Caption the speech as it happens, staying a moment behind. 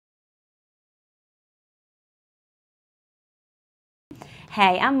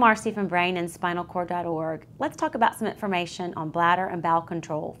Hey, I'm Marcy from brainandspinalcord.org. Let's talk about some information on bladder and bowel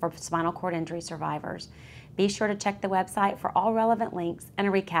control for spinal cord injury survivors. Be sure to check the website for all relevant links and a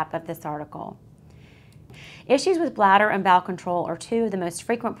recap of this article. Issues with bladder and bowel control are two of the most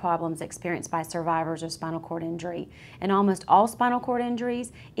frequent problems experienced by survivors of spinal cord injury. In almost all spinal cord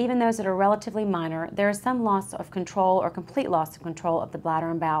injuries, even those that are relatively minor, there is some loss of control or complete loss of control of the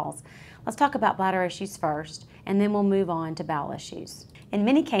bladder and bowels. Let's talk about bladder issues first, and then we'll move on to bowel issues. In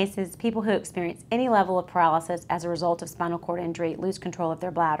many cases, people who experience any level of paralysis as a result of spinal cord injury lose control of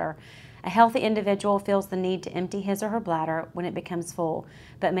their bladder. A healthy individual feels the need to empty his or her bladder when it becomes full,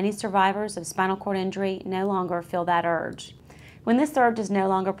 but many survivors of spinal cord injury no longer feel that urge. When this urge is no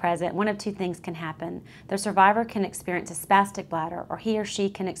longer present, one of two things can happen. The survivor can experience a spastic bladder, or he or she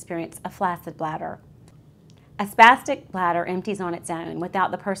can experience a flaccid bladder. A spastic bladder empties on its own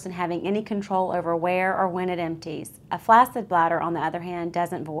without the person having any control over where or when it empties. A flaccid bladder, on the other hand,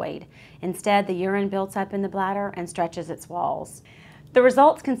 doesn't void. Instead, the urine builds up in the bladder and stretches its walls. The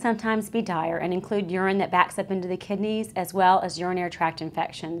results can sometimes be dire and include urine that backs up into the kidneys as well as urinary tract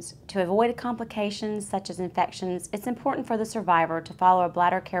infections. To avoid complications such as infections, it's important for the survivor to follow a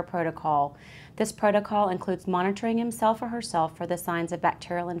bladder care protocol. This protocol includes monitoring himself or herself for the signs of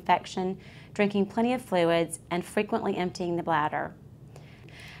bacterial infection, drinking plenty of fluids, and frequently emptying the bladder.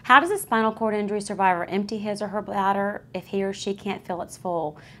 How does a spinal cord injury survivor empty his or her bladder if he or she can't feel it's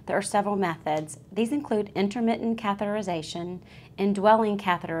full? There are several methods. These include intermittent catheterization, indwelling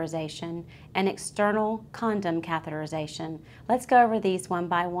catheterization, and external condom catheterization. Let's go over these one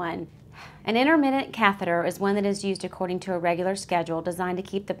by one. An intermittent catheter is one that is used according to a regular schedule designed to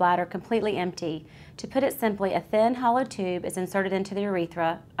keep the bladder completely empty. To put it simply, a thin, hollow tube is inserted into the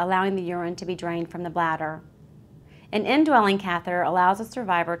urethra, allowing the urine to be drained from the bladder. An indwelling catheter allows a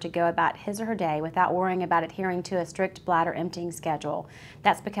survivor to go about his or her day without worrying about adhering to a strict bladder emptying schedule.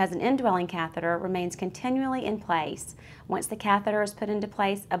 That's because an indwelling catheter remains continually in place. Once the catheter is put into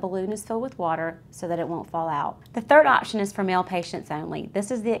place, a balloon is filled with water so that it won't fall out. The third option is for male patients only.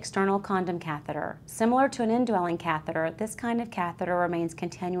 This is the external condom catheter. Similar to an indwelling catheter, this kind of catheter remains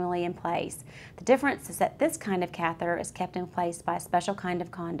continually in place. The difference is that this kind of catheter is kept in place by a special kind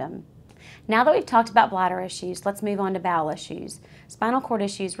of condom. Now that we've talked about bladder issues, let's move on to bowel issues. Spinal cord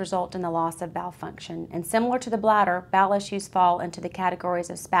issues result in the loss of bowel function, and similar to the bladder, bowel issues fall into the categories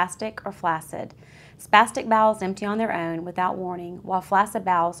of spastic or flaccid. Spastic bowels empty on their own without warning, while flaccid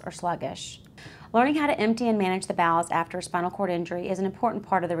bowels are sluggish. Learning how to empty and manage the bowels after a spinal cord injury is an important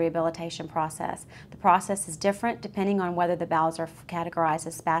part of the rehabilitation process. The process is different depending on whether the bowels are categorized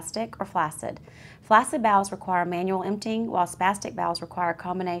as spastic or flaccid. Flaccid bowels require manual emptying, while spastic bowels require a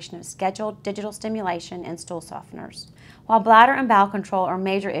combination of scheduled digital stimulation and stool softeners. While bladder and bowel control are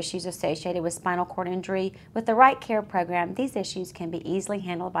major issues associated with spinal cord injury, with the right care program, these issues can be easily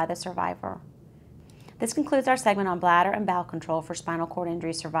handled by the survivor. This concludes our segment on bladder and bowel control for spinal cord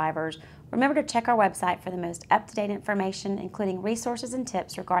injury survivors. Remember to check our website for the most up-to-date information, including resources and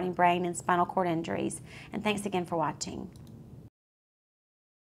tips regarding brain and spinal cord injuries. And thanks again for watching.